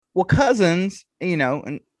Well, cousins,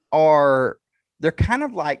 and are they're kind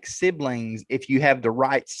of like siblings if you have the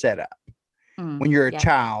right setup. When you're a Yeah.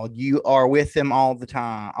 child, you are with them all of the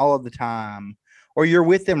time, or you're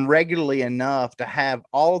with them regularly enough to have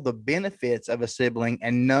all the benefits of a sibling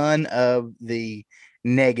and none of the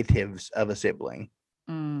negatives of a sibling.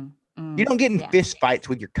 Mm, You don't get in yeah. fist fights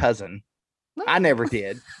with your cousin. I Well, never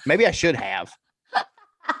did. Maybe I should have.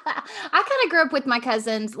 I kind of grew up with my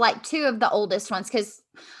cousins, like two of the oldest ones, because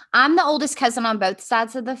I'm the oldest cousin on both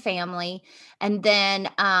sides of the family, and then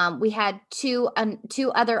we had two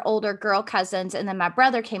other older girl cousins, and then my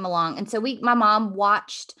brother came along, and so my mom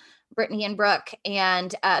watched Brittany and Brooke,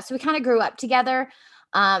 and so we kind of grew up together.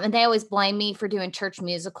 And they always blame me for doing church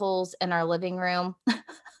musicals in our living room.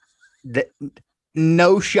 The,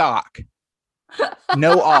 no shock,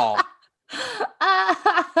 no awe.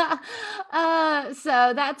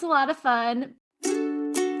 So that's a lot of fun.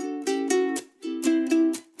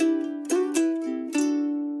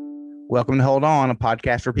 Welcome to Hold On, a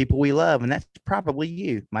podcast for people we love, and that's probably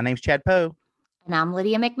you. My name's Chad Poe. And I'm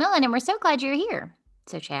Lydia McMillan, and we're so glad you're here.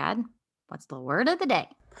 So, Chad, what's the word of the day?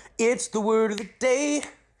 It's the word of the day.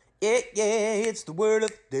 Yeah, it's the word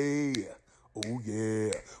of the day. Oh,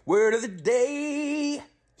 yeah. Word of the day.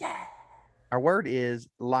 Yeah. Our word is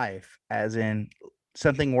life, as in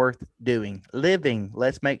something worth doing, living.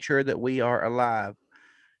 Let's make sure that we are alive.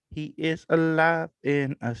 He is alive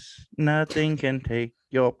in us. Nothing can take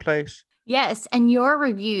your place. Yes, and your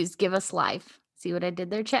reviews give us life. See what I did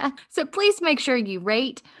there, Chad? So, please make sure you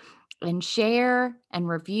rate and share and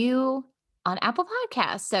review on Apple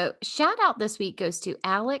Podcasts. So, shout out this week goes to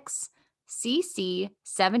Alex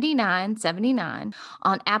CC7979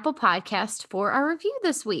 on Apple Podcast for our review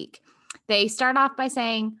this week. They start off by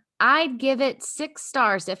saying, I'd give it 6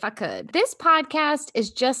 stars if I could. This podcast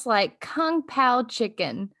is just like Kung Pao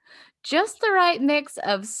chicken, just the right mix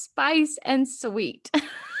of spice and sweet.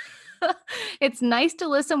 It's nice to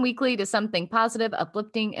listen weekly to something positive,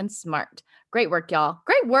 uplifting, and smart. Great work, y'all.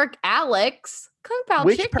 Great work, Alex. Kung Pao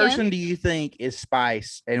Which chicken. person do you think is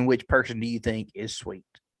spice and which person do you think is sweet?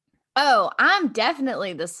 Oh, I'm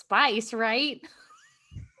definitely the spice, right?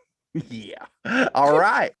 Yeah. All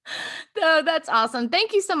right. So that's awesome.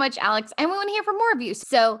 Thank you so much, Alex. And we want to hear from more of you.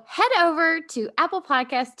 So head over to Apple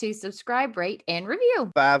Podcasts to subscribe, rate, and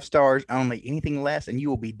review. 5 stars only. Anything less, and you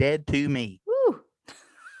will be dead to me. Woo.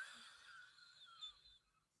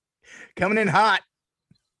 Coming in hot.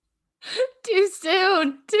 Too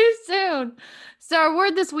soon. Too soon. So our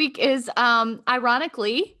word this week is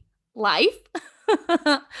ironically life.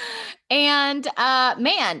 And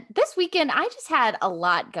man, this weekend I just had a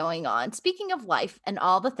lot going on. Speaking of life and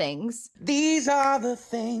all the things. These are the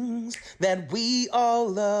things that we all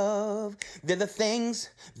love. They're the things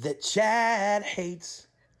that Chad hates.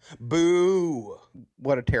 Boo.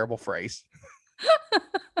 What a terrible phrase.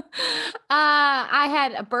 I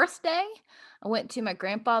had a birthday. I went to my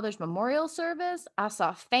grandfather's memorial service. I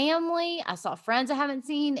saw family. I saw friends I haven't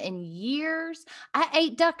seen in years. I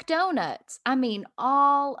ate duck donuts. I mean,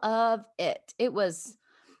 all of it. It was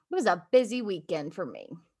a busy weekend for me.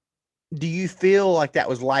 Do you feel like that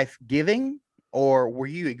was life-giving, or were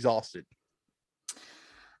you exhausted?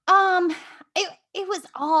 Um, it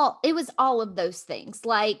was all of those things.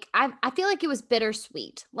 Like I feel like it was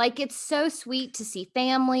bittersweet. Like it's so sweet to see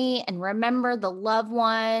family and remember the loved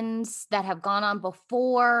ones that have gone on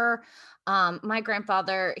before. My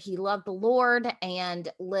grandfather, he loved the Lord and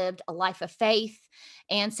lived a life of faith.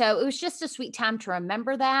 And so it was just a sweet time to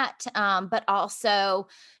remember that. But also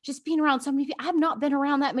just being around so many people. I've not been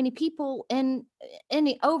around that many people in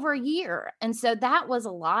over a year. And so that was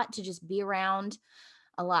a lot to just be around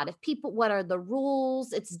a lot of people. What are the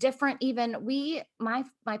rules? It's different. Even my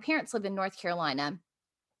parents live in North Carolina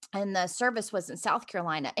and the service was in South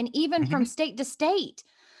Carolina. And even from state to state,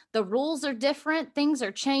 the rules are different. Things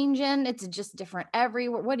are changing. It's just different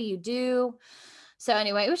everywhere. What do you do? So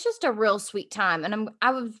anyway, it was just a real sweet time. And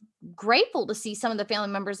I was grateful to see some of the family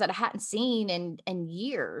members that I hadn't seen in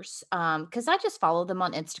years. Because I just follow them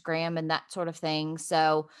on Instagram and that sort of thing.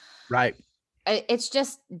 So Right. it's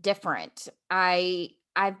just different.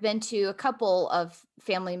 I've been to a couple of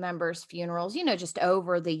family members' funerals, just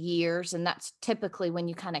over the years. And that's typically when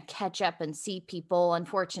you kind of catch up and see people,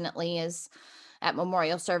 unfortunately, is at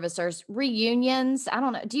memorial service or reunions. I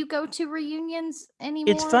don't know. Do you go to reunions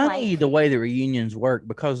anymore? It's funny the way the reunions work,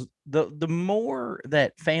 because the more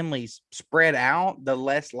that families spread out, the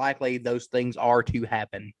less likely those things are to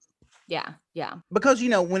happen. Yeah. Because,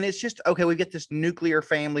 when it's just, okay, we get this nuclear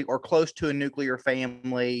family or close to a nuclear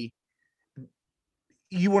family,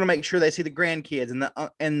 you want to make sure they see the grandkids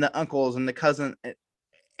and the uncles and the cousin,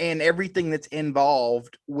 and everything that's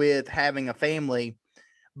involved with having a family.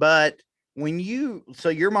 But so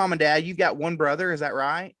your mom and dad, you've got one brother, is that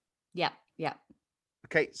right? Yep. Yep.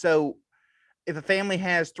 Okay. So if a family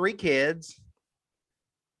has 3 kids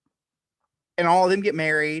and all of them get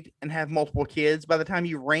married and have multiple kids, by the time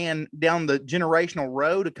you ran down the generational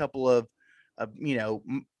road a couple of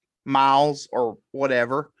miles or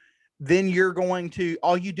whatever, then you're going to,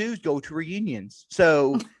 all you do is go to reunions.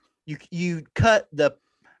 So you cut the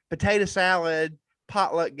potato salad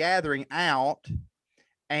potluck gathering out,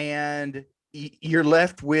 and you're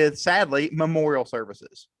left with, sadly, memorial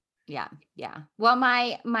services. Yeah. Yeah. Well,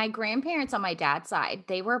 my grandparents on my dad's side,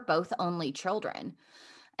 they were both only children.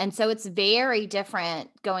 And so it's very different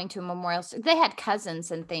going to a memorial. They had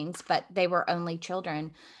cousins and things, but they were only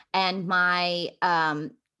children. And my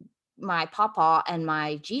papa and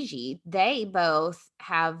my Gigi, they both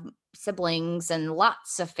have siblings and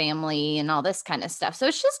lots of family and all this kind of stuff. So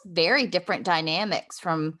it's just very different dynamics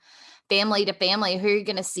from family to family, who you're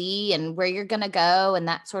going to see and where you're going to go and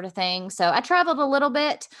that sort of thing. So I traveled a little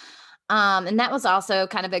bit. And that was also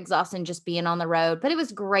kind of exhausting, just being on the road, but it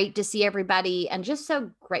was great to see everybody and just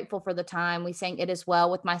so grateful for the time. We sang It Is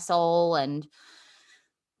Well with My Soul. And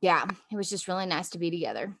yeah, it was just really nice to be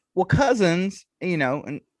together. Well, cousins,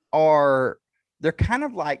 they're kind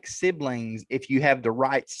of like siblings if you have the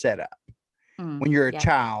right setup. When you're a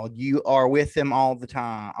child, you are with them all of the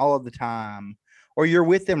time, or you're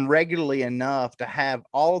with them regularly enough to have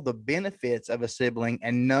all the benefits of a sibling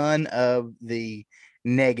and none of the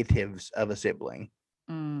negatives of a sibling.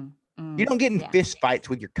 You don't get in fist fights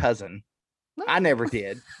with your cousin. I never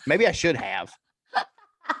did. Maybe I should have.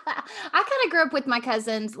 I kind of grew up with my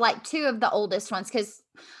cousins, like 2 of the oldest ones, because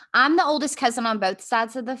I'm the oldest cousin on both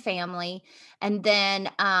sides of the family. And then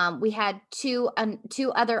we had two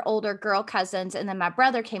other older girl cousins, and then my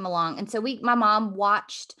brother came along. And so my mom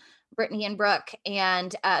watched Brittany and Brooke.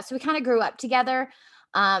 And so we kind of grew up together.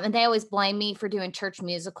 And they always blame me for doing church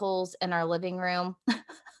musicals in our living room.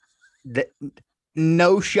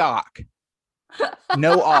 No shock.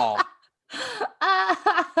 No awe.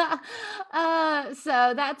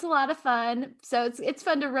 So that's a lot of fun. So it's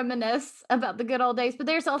fun to reminisce about the good old days, but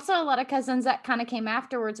there's also a lot of cousins that kind of came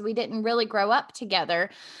afterwards. We didn't really grow up together.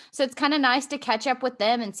 So it's kind of nice to catch up with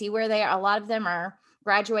them and see where they are. A lot of them are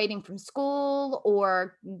graduating from school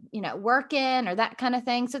or, working or that kind of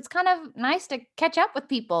thing. So it's kind of nice to catch up with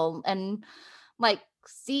people and like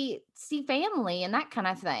see family and that kind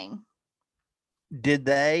of thing. Did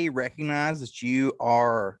they recognize that you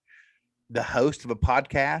are the host of a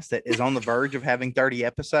podcast that is on the verge of having 30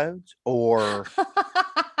 episodes? Or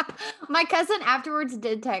my cousin afterwards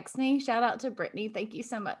did text me. Shout out to Brittany. Thank you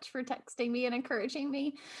so much for texting me and encouraging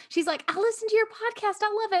me. She's like, I listened to your podcast. I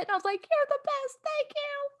love it. And I was like, you're the best. Thank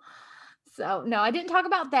you. So no, I didn't talk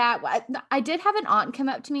about that. I did have an aunt come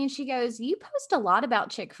up to me and she goes, you post a lot about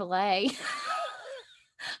Chick-fil-A.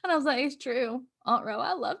 And I was like, it's true, Aunt Ro,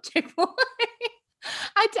 I love Chick-fil-A.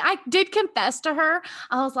 I did confess to her.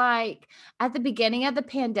 I was like, at the beginning of the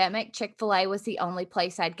pandemic, Chick-fil-A was the only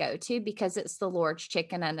place I'd go to because it's the Lord's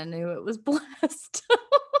chicken and I knew it was blessed.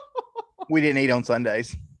 We didn't eat on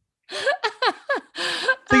Sundays.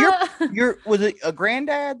 So was it a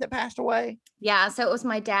granddad that passed away? Yeah. So it was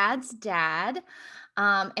my dad's dad.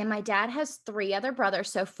 And my dad has 3 other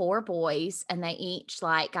brothers, so 4 boys, and they each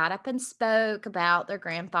got up and spoke about their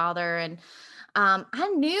grandfather. And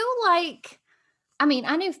I knew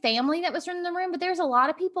family that was in the room, but there's a lot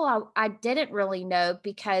of people I didn't really know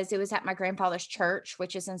because it was at my grandfather's church,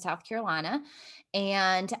 which is in South Carolina.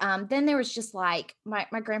 And then there was just my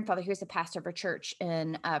grandfather, who was a pastor of a church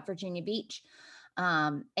in Virginia Beach.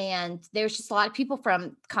 And there's just a lot of people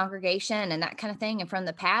from congregation and that kind of thing, and from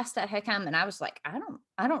the past that had come. And I was like, I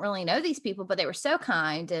don't really know these people, but they were so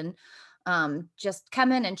kind and just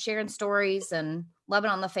coming and sharing stories and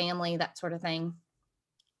loving on the family, that sort of thing.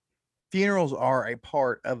 Funerals are a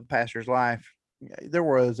part of a pastor's life. There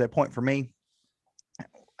was a point for me.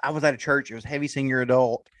 I was at a church. It was heavy senior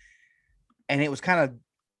adult, and it was kind of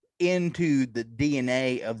into the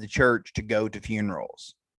DNA of the church to go to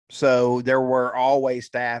funerals. So there were always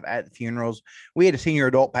staff at the funerals. We had a senior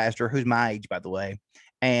adult pastor who's my age, by the way,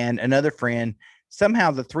 and another friend.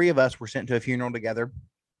 Somehow the 3 of us were sent to a funeral together,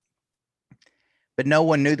 but no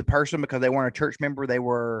one knew the person because they weren't a church member. They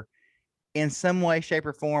were in some way, shape,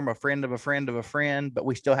 or form a friend of a friend of a friend, but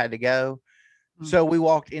we still had to go. Mm-hmm. So we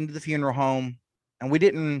walked into the funeral home, and we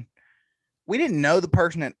didn't know the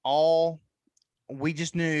person at all. We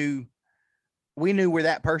just knew where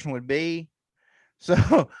that person would be.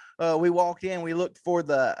 So we walked in, we looked for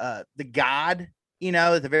the guide,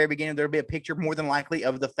 at the very beginning, there'll be a picture more than likely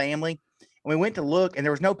of the family. we went to look, and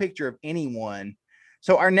there was no picture of anyone.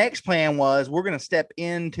 So our next plan was we're going to step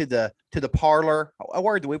into the parlor, a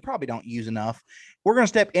word that we probably don't use enough. We're going to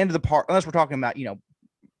step into the parlor, unless we're talking about,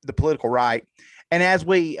 the political right. And as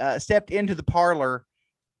we stepped into the parlor,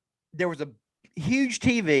 there was a huge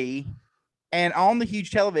TV, and on the huge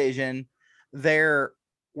television, there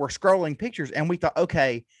were scrolling pictures. And we thought,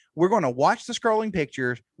 okay, we're going to watch the scrolling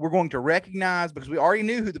pictures. We're going to recognize, because we already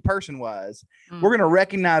knew who the person was. We're going to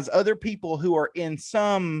recognize other people who are in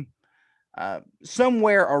somewhere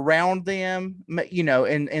around them,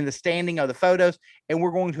 in the standing of the photos, and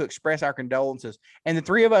we're going to express our condolences. And the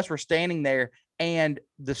three of us were standing there, and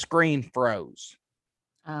the screen froze.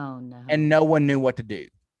 Oh no. And no one knew what to do.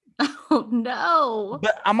 Oh no.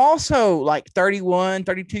 But I'm also like 31,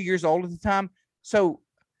 32 years old at the time. So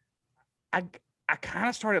I kind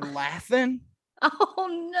of started laughing.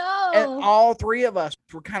 Oh no. And all three of us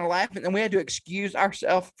were kind of laughing, and we had to excuse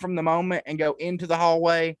ourselves from the moment and go into the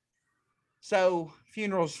hallway. So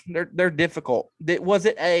funerals, they're difficult. Was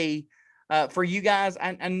it for you guys?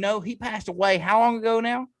 I know he passed away. How long ago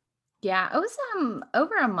now? Yeah, it was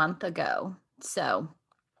over a month ago. So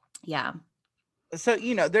yeah. So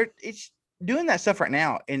it's doing that stuff right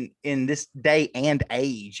now in this day and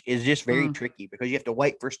age is just very tricky, because you have to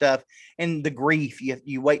wait for stuff, and the grief,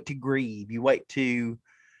 you wait to grieve, you wait to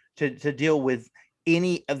deal with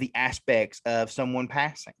any of the aspects of someone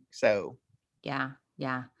passing. So yeah.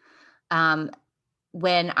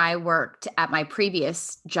 When I worked at my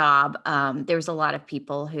previous job, there was a lot of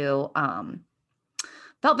people who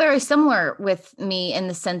felt very similar with me, in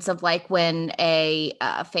the sense of like when a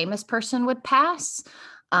famous person would pass.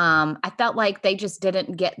 I felt like they just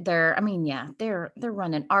didn't get their, they're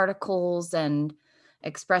running articles and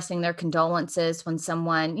expressing their condolences when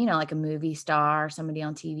someone, like a movie star, somebody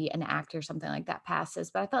on TV, an actor, something like that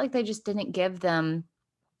passes. But I felt like they just didn't give them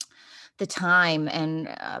the time and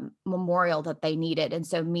memorial that they needed. And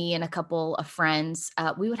so me and a couple of friends,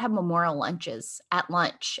 we would have memorial lunches at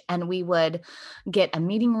lunch, and we would get a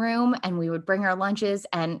meeting room and we would bring our lunches.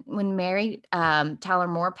 And when Mary Tyler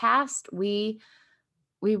Moore passed, we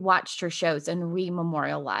watched her shows and we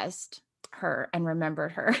memorialized her and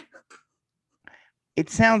remembered her.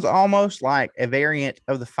 It sounds almost like a variant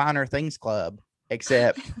of the Finer Things Club,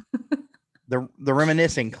 except the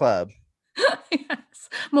Reminiscing Club. Yes.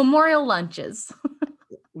 Memorial lunches.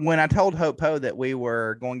 When I told Hope Poe that we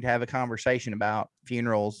were going to have a conversation about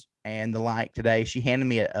funerals and the like today, she handed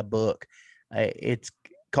me a book. It's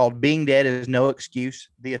called Being Dead Is No Excuse,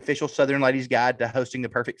 the official Southern Ladies Guide to Hosting the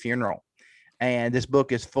Perfect Funeral. And this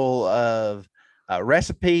book is full of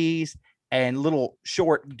recipes and little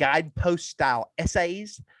short guidepost style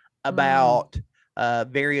essays about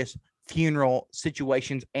various funeral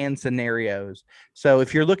situations and scenarios. So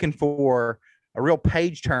if you're looking for a real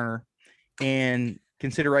page turner in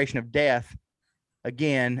consideration of death,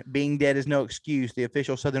 again, Being Dead Is No Excuse, the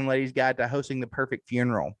official Southern Ladies Guide to Hosting the Perfect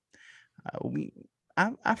Funeral.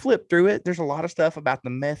 I flipped through it. There's a lot of stuff about the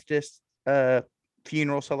Methodist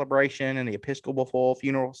funeral celebration and the Episcopal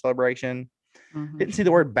funeral celebration. Didn't see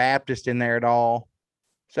the word Baptist in there at all.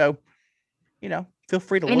 So, feel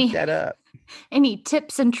free to look that up. Any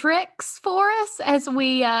tips and tricks for us as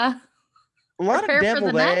we a lot of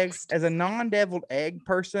deviled eggs. As a non-deviled egg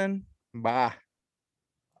person, bye.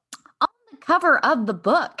 On the cover of the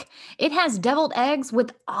book, it has deviled eggs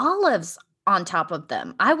with olives on top of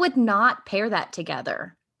them. I would not pair that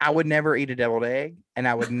together. I would never eat a deviled egg, and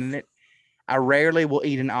I rarely will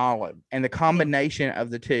eat an olive, and the combination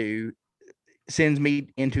of the two sends me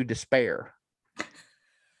into despair.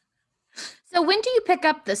 So when do you pick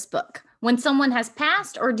up this book? When someone has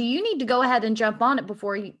passed, or do you need to go ahead and jump on it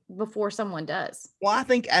before someone does? Well, I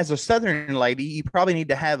think as a Southern lady, you probably need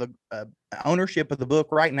to have a ownership of the book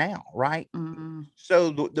right now, right? Mm-hmm.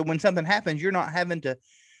 So when something happens, you're not having to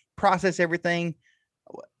process everything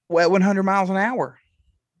at 100 miles an hour.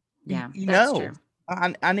 Yeah, that's true.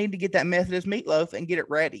 I need to get that Methodist meatloaf and get it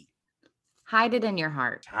ready. Hide it in your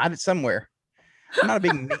heart. Hide it somewhere. I'm not a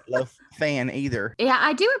big meatloaf fan either. Yeah,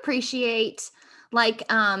 I do appreciate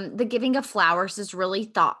the giving of flowers is really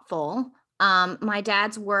thoughtful. My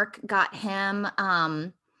dad's work got him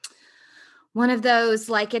one of those,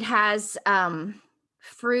 it has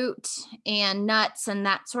fruit and nuts and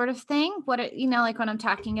that sort of thing. What I'm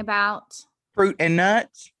talking about? Fruit and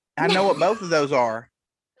nuts? I know what both of those are.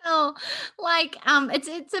 Oh,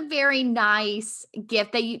 it's a very nice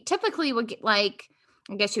gift that you typically would get,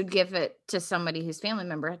 I guess you'd give it to somebody whose family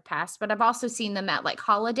member had passed, but I've also seen them at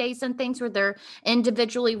holidays and things where they're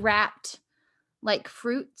individually wrapped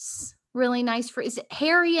fruits, really nice fruit. Is it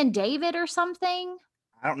Harry and David or something?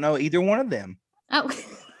 I don't know either one of them. Oh,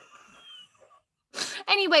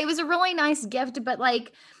 Anyway, it was a really nice gift, but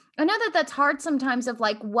like, I know that that's hard sometimes of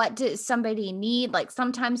like, what does somebody need? Like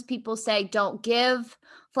sometimes people say, don't give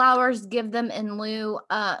flowers, give them in lieu,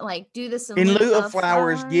 like do this in lieu of of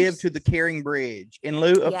flowers, give to the flowers. Caring Bridge. In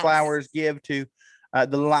lieu of Yes. flowers, give to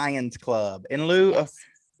the Lions Club. In lieu of, Yes.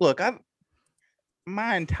 look,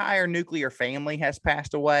 my entire nuclear family has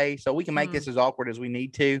passed away, so we can make this as awkward as we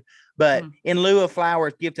need to. But in lieu of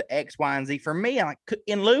flowers, give to X, Y, and Z. For me, I'm like,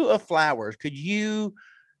 in lieu of flowers, could you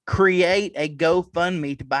create a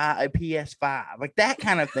GoFundMe to buy a PS5? Like that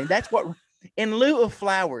kind of thing. That's what, in lieu of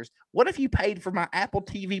flowers, what if you paid for my Apple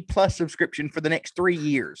TV Plus subscription for the next 3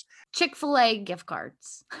 years? Chick-fil-A gift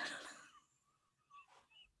cards.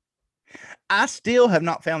 I still have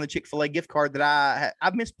not found the Chick-fil-A gift card that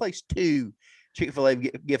I've misplaced 2 Chick-fil-A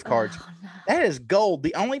gift cards. Oh, no. That is gold.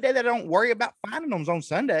 The only day that I don't worry about finding them is on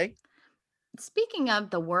Sunday. Speaking of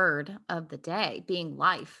the word of the day being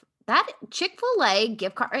life, that Chick-fil-A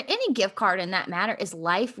gift card, or any gift card in that matter, is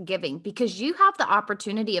life-giving because you have the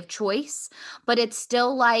opportunity of choice, but it's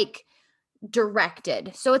still like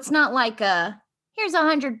directed. So it's not like here's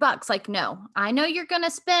 $100. Like, no, I know you're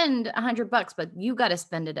gonna spend $100, but you got to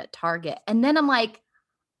spend it at Target. And then I'm like,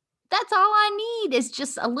 that's all I need is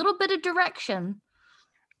just a little bit of direction.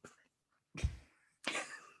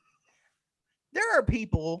 There are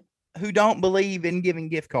people who don't believe in giving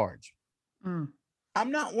gift cards. I'm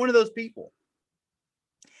not one of those people.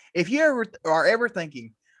 If you are ever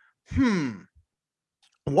thinking,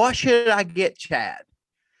 what should I get Chad?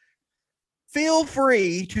 Feel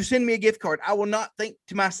free to send me a gift card. I will not think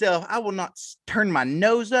to myself, I will not turn my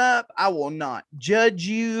nose up. I will not judge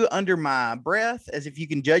you under my breath as if you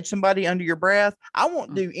can judge somebody under your breath. I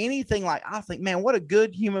won't do anything like, I think, man, what a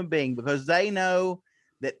good human being, because they know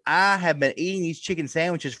that I have been eating these chicken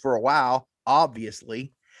sandwiches for a while,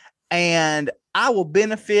 obviously, and I will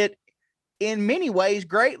benefit in many ways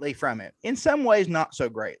greatly from it. In some ways, not so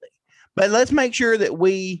greatly. But let's make sure that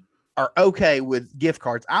we are okay with gift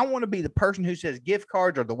cards. I want to be the person who says gift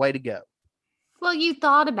cards are the way to go. Well, you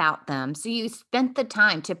thought about them. So you spent the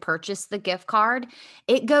time to purchase the gift card.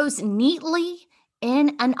 It goes neatly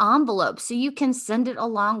in an envelope so you can send it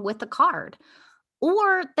along with the card.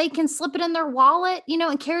 Or they can slip it in their wallet,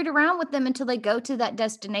 and carry it around with them until they go to that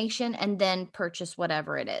destination and then purchase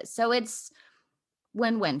whatever it is. So it's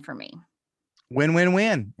win-win for me.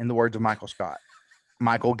 Win-win-win, in the words of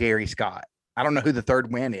Michael Gary Scott. I don't know who the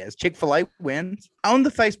third win is. Chick-fil-A wins. On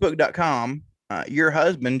the Facebook.com, your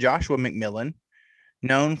husband, Joshua McMillan,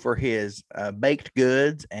 known for his baked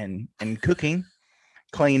goods and cooking,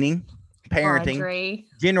 cleaning, parenting, Laundry.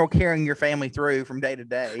 general carrying your family through from day to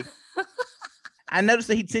day. I noticed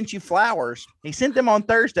that he'd sent you flowers. He sent them on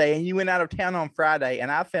Thursday and you went out of town on Friday.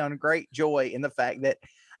 And I found great joy in the fact that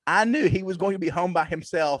I knew he was going to be home by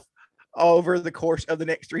himself over the course of the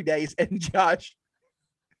next 3 days. And Josh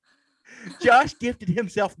gifted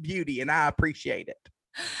himself beauty, and I appreciate it.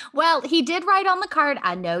 Well, he did write on the card,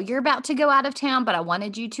 I know you're about to go out of town, but I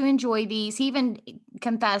wanted you to enjoy these. He even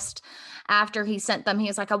confessed after he sent them, he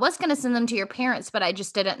was like, I was going to send them to your parents, but I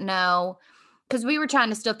just didn't know, because we were trying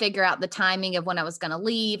to still figure out the timing of when I was going to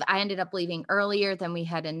leave. I ended up leaving earlier than we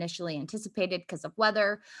had initially anticipated because of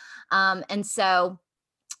weather. And so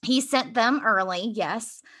he sent them early,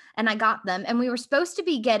 yes, and I got them. And we were supposed to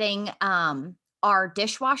be getting our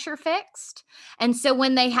dishwasher fixed. And so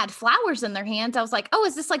when they had flowers in their hands, I was like, oh,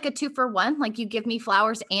 is this like a 2-for-1? Like you give me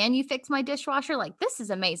flowers and you fix my dishwasher? Like, this is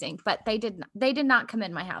amazing. But they did not come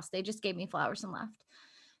in my house. They just gave me flowers and left.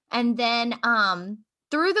 And then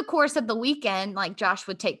through the course of the weekend, like Josh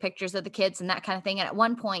would take pictures of the kids and that kind of thing. And at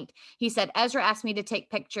one point he said, Ezra asked me to take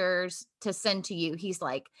pictures to send to you. He's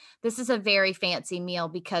like, this is a very fancy meal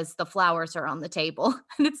because the flowers are on the table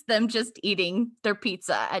and it's them just eating their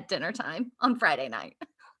pizza at dinner time on Friday night.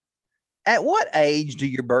 At what age do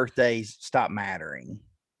your birthdays stop mattering?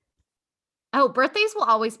 Oh, birthdays will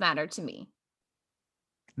always matter to me.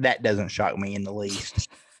 That doesn't shock me in the least.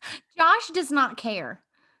 Josh does not care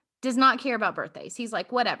about birthdays. He's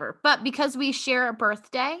like, whatever. But because we share a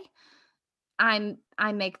birthday, I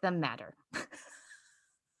make them matter.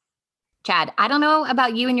 Chad, I don't know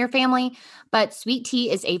about you and your family, but sweet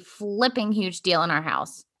tea is a flipping huge deal in our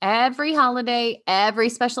house. Every holiday, every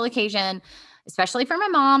special occasion, especially for my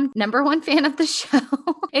mom, number one fan of the show.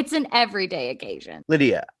 It's an everyday occasion.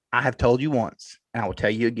 Lydia, I have told you once, and I will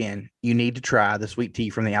tell you again, you need to try the sweet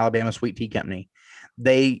tea from the Alabama Sweet Tea Company.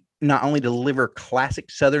 They not only deliver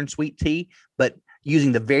classic Southern sweet tea, but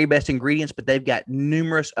using the very best ingredients, but they've got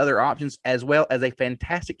numerous other options, as well as a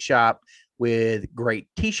fantastic shop with great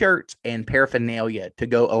t-shirts and paraphernalia to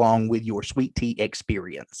go along with your sweet tea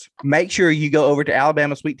experience. Make sure you go over to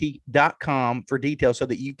alabamasweettea.com for details so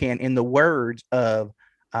that you can, in the words of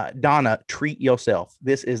Donna, treat yourself.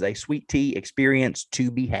 This is a sweet tea experience to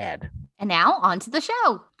be had. And now on to the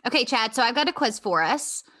show. Okay, Chad, so I've got a quiz for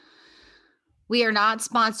us. We are not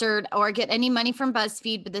sponsored or get any money from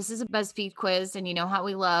BuzzFeed, but this is a BuzzFeed quiz, and you know how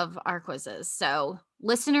we love our quizzes. So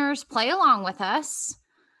listeners, play along with us.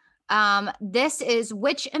 This is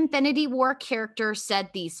which Infinity War character said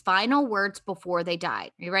these final words before they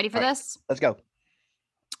died. Are you ready for All right, this? let's go.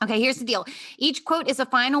 Okay, here's the deal. Each quote is a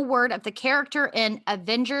final word of the character in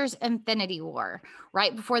Avengers Infinity War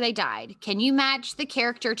right before they died. Can you match the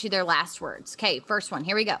character to their last words? Okay, first one.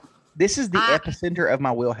 Here we go. This is the epicenter of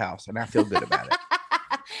my wheelhouse, and I feel good about it.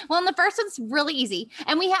 Well, and the first one's really easy.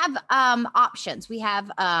 And we have options. We have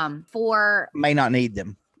for May not need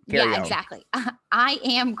them. Carry on. exactly. I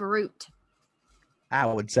am Groot. I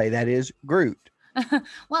would say that is Groot.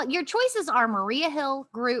 Well, your choices are Maria Hill,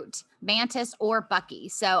 Groot, Mantis, or Bucky.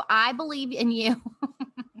 So I believe in you.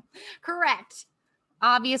 Correct.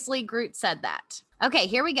 Obviously, Groot said that. Okay,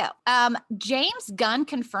 here we go. James Gunn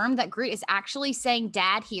confirmed that Groot is actually saying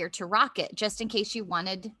dad here to Rocket, just in case you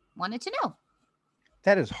wanted to know.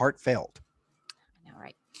 That is heartfelt. I know,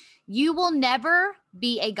 right? You will never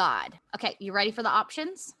be a god. Okay, you ready for the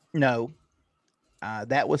options? No.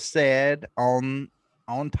 That was said on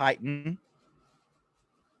Titan.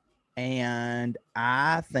 And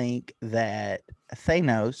I think that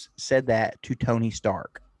Thanos said that to Tony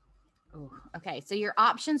Stark. Ooh, okay, so your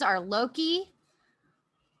options are Loki,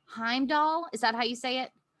 Heimdall, is that how you say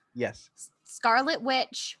it? Yes. Scarlet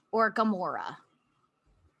Witch, or Gamora?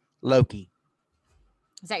 Loki.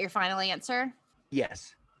 Is that your final answer?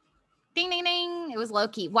 Yes. Ding, ding, ding. It was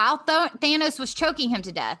Loki. While Thanos was choking him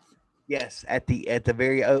to death. Yes. At the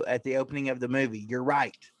opening of the movie. You're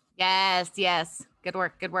right. Yes, yes. Good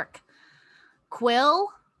work. Good work. Quill?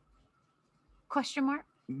 Question mark.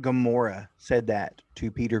 Gamora said that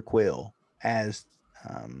to Peter Quill as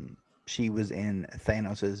she was in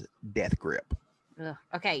Thanos's death grip. Ugh.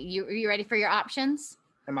 Okay, are you ready for your options?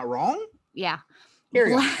 Am I wrong? Yeah.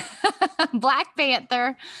 Carry on. Black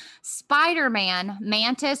Panther, Spider-Man,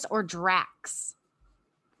 Mantis, or Drax?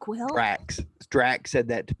 Quill? Drax said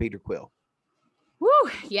that to Peter Quill. Woo,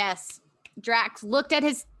 yes. Drax looked at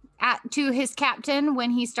his captain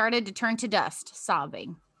when he started to turn to dust,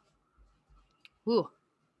 sobbing. Woo.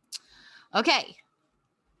 Okay.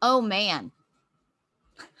 Oh man.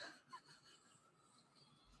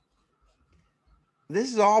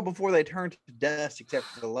 This is all before they turned to dust, except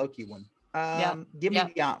for the Loki one. Give me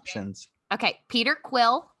the options. Okay. Peter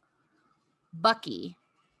Quill, Bucky,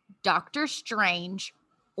 Doctor Strange,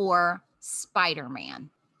 or Spider-Man.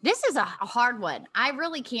 This is a hard one. I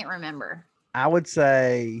really can't remember. I would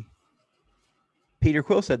say Peter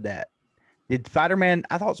Quill said that. Did Spider-Man?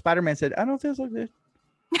 I thought Spider-Man said, I don't feel so good.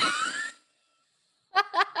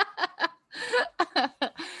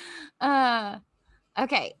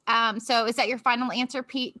 Okay. So is that your final answer,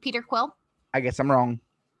 Peter Quill? I guess I'm wrong.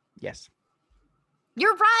 Yes.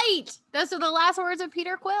 You're right. Those are the last words of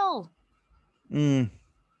Peter Quill.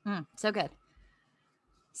 So good.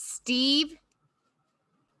 Steve.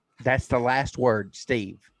 That's the last word,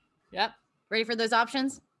 Steve. Yep. Ready for those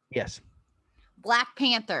options? Yes. Black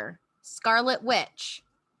Panther, Scarlet Witch,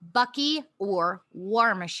 Bucky, or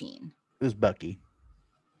War Machine? It was Bucky.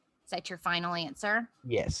 Is that your final answer?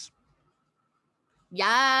 Yes.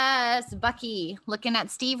 Yes, Bucky. Looking at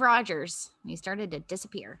Steve Rogers. He started to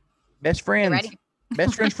disappear. Best friends. Ready?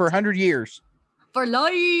 Best friends for 100 years. For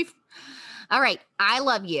life. All right. I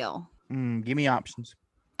love you. Give me options.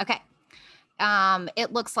 Okay.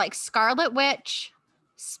 It looks like Scarlet Witch,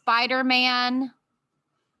 Spider-Man,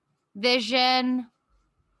 Vision,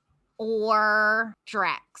 or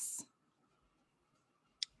Drax.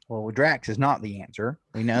 Well, Drax is not the answer.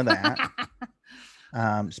 We know that.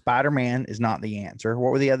 Spider-Man is not the answer.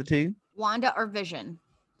 What were the other two? Wanda or Vision?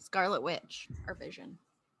 Scarlet Witch or Vision?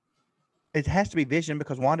 It has to be Vision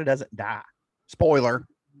because Wanda doesn't die. Spoiler.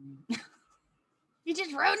 You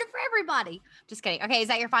just ruined it for everybody. Just kidding. Okay, is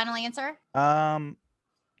that your final answer?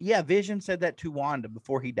 Yeah, Vision said that to Wanda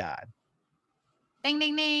before he died. Ding,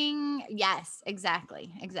 ding, ding. Yes,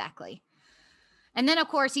 exactly. Exactly. And then, of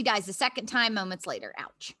course, he dies the second time moments later.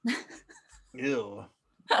 Ouch. Ew.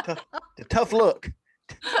 Tough look.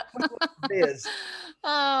 It is.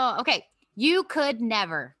 Oh, okay. You could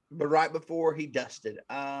never. But right before he dusted.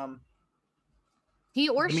 He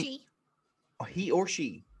or she. He or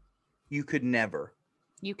she. You could never.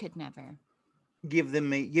 You could never. Give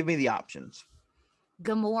me the options.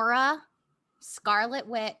 Gamora, Scarlet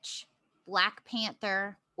Witch, Black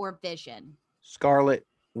Panther, or Vision? Scarlet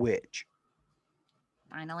Witch.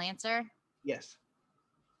 Final answer. Yes.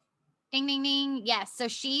 Ding, ding, ding. Yes. So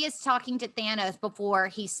she is talking to Thanos before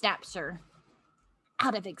he snaps her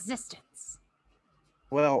out of existence.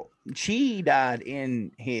 Well, she died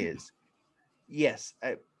in his. Yes.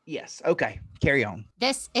 Yes. Okay. Carry on.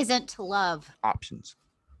 This isn't love. Options.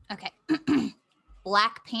 Okay.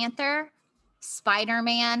 Black Panther,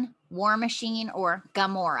 Spider-Man, War Machine, or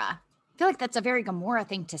Gamora? I feel like that's a very Gamora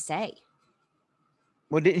thing to say.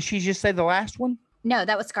 Well, didn't she just say the last one? No,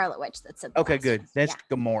 that was Scarlet Witch that said the Okay, last good. one. That's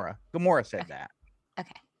Gamora. Gamora said Okay. that.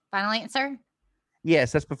 Okay. Final answer?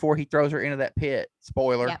 Yes, that's before he throws her into that pit.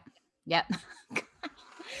 Spoiler. Yep.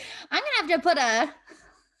 I'm going to have to put a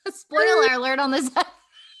spoiler alert on this.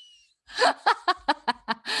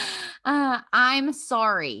 I'm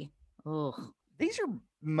sorry. Ugh. These are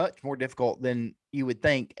much more difficult than you would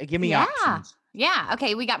think. Give me Yeah. options. Yeah.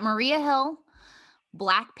 Okay. We got Maria Hill,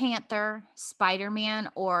 Black Panther, Spider-Man,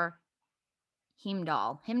 or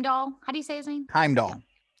Heimdall. Heimdall? How do you say his name? Heimdall.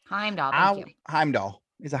 Heimdall. Thank you. Is Heimdall.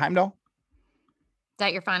 Is it Heimdall?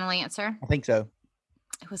 that your final answer? I think so.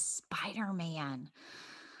 It was Spider-Man.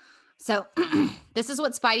 So this is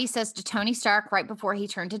what Spidey says to Tony Stark right before he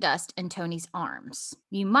turned to dust in Tony's arms.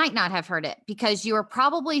 You might not have heard it because you are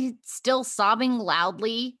probably still sobbing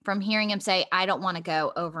loudly from hearing him say, "I don't want to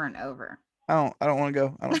go," over and over. I don't want to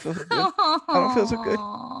go. I don't feel so good. I don't feel so good.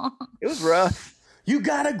 It was rough. You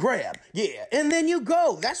gotta grab, yeah, and then you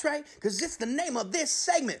go. That's right, because it's the name of this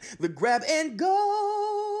segment, the Grab and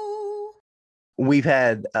Go. We've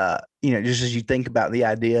had, just as you think about the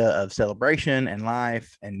idea of celebration and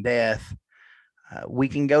life and death, we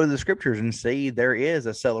can go to the scriptures and see there is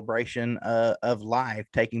a celebration of life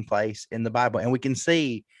taking place in the Bible. And we can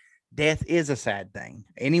see death is a sad thing.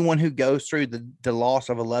 Anyone who goes through the loss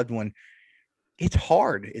of a loved one, it's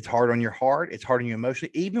hard. It's hard on your heart. It's hard on you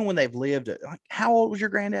emotionally, even when they've lived. Like, how old was your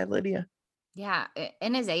granddad, Lydia? Yeah,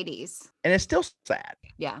 in his 80s. And it's still sad.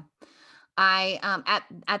 Yeah. I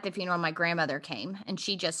at the funeral, my grandmother came and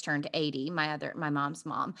she just turned 80, my mom's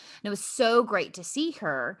mom. And it was so great to see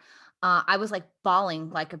her. I was like bawling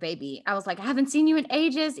like a baby. I was like, I haven't seen you in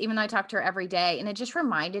ages, even though I talk to her every day. And it just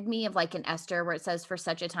reminded me of like in Esther where it says, for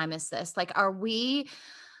such a time as this. Like, are we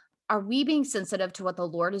being sensitive to what the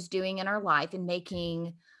Lord is doing in our life and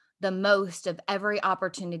making the most of every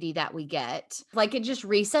opportunity that we get? Like, it just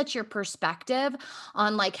resets your perspective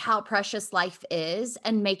on like how precious life is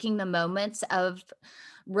and making the moments of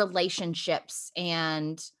relationships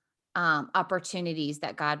and opportunities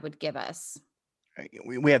that God would give us.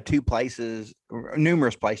 We have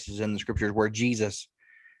numerous places in the scriptures where Jesus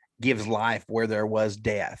gives life where there was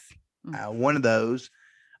death. One of those,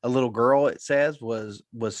 a little girl, it says, was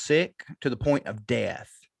sick to the point of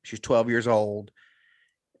death. She's 12 years old.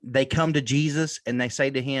 They come to Jesus and they say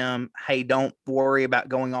to him, "Hey, don't worry about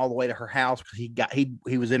going all the way to her house," because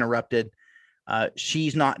he was interrupted.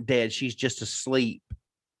 She's not dead. She's just asleep,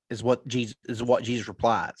 is what Jesus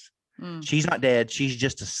replies. She's not dead. She's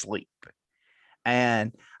just asleep.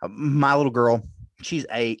 And my little girl, she's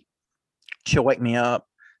 8. She'll wake me up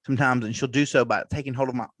sometimes, and she'll do so by taking hold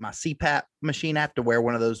of my CPAP machine. I have to wear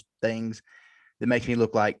one of those things that makes me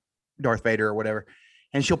look like Darth Vader or whatever.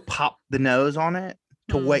 And she'll pop the nose on it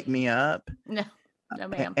to wake me up. No,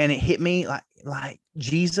 ma'am. And it hit me like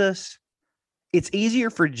Jesus. It's easier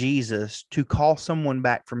for Jesus to call someone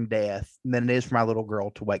back from death than it is for my little girl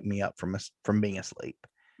to wake me up from being asleep.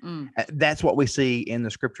 That's what we see in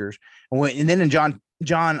the scriptures. And then in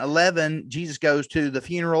John 11, Jesus goes to the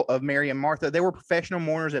funeral of Mary and Martha. They were professional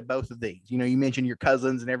mourners at both of these. You mentioned your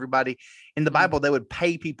cousins and everybody in the Bible. They would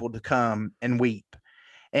pay people to come and weep.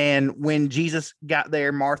 And when Jesus got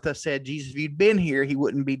there, Martha said, "Jesus, if you'd been here, he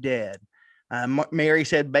wouldn't be dead." Mary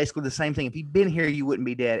said basically the same thing. "If he'd been here, you wouldn't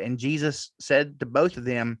be dead." And Jesus said to both of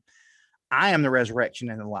them, "I am the resurrection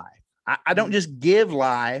and the life. I don't just give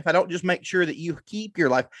life. I don't just make sure that you keep your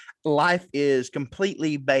life. Life is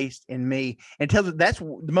completely based in me." And tells us that's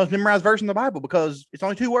the most memorized verse in the Bible because it's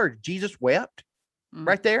only 2 words. Jesus wept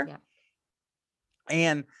right there. Yeah.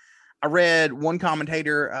 And I read one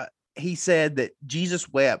commentator, he said that Jesus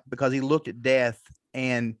wept because he looked at death,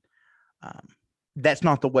 and that's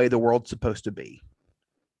not the way the world's supposed to be.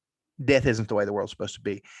 Death isn't the way the world's supposed to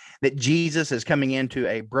be. That Jesus is coming into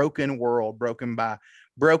a broken world, broken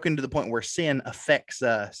to the point where sin affects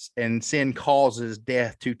us and sin causes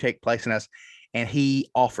death to take place in us. And he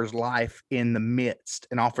offers life in the midst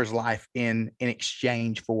and offers life in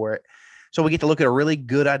exchange for it. So we get to look at a really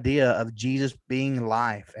good idea of Jesus being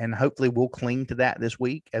life. And hopefully we'll cling to that this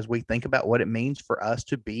week as we think about what it means for us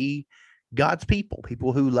to be God's people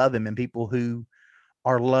who love him and people who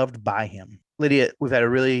are loved by him. Lydia, we've had a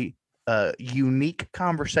really unique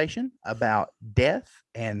conversation about death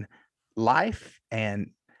and life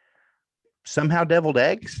and somehow deviled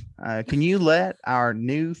eggs. Can you let our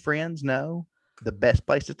new friends know the best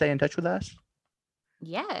place to stay in touch with us?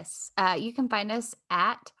 Yes. You can find us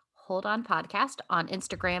at Hold On Podcast on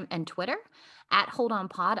Instagram and Twitter, at Hold On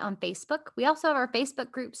Pod on Facebook. We also have our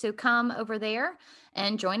Facebook group, so come over there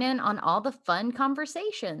and join in on all the fun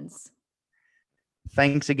conversations.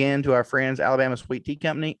 Thanks again to our friends, Alabama Sweet Tea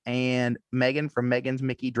Company, and Megan from Megan's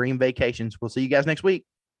Mickey Dream Vacations. We'll see you guys next week.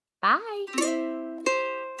 Bye.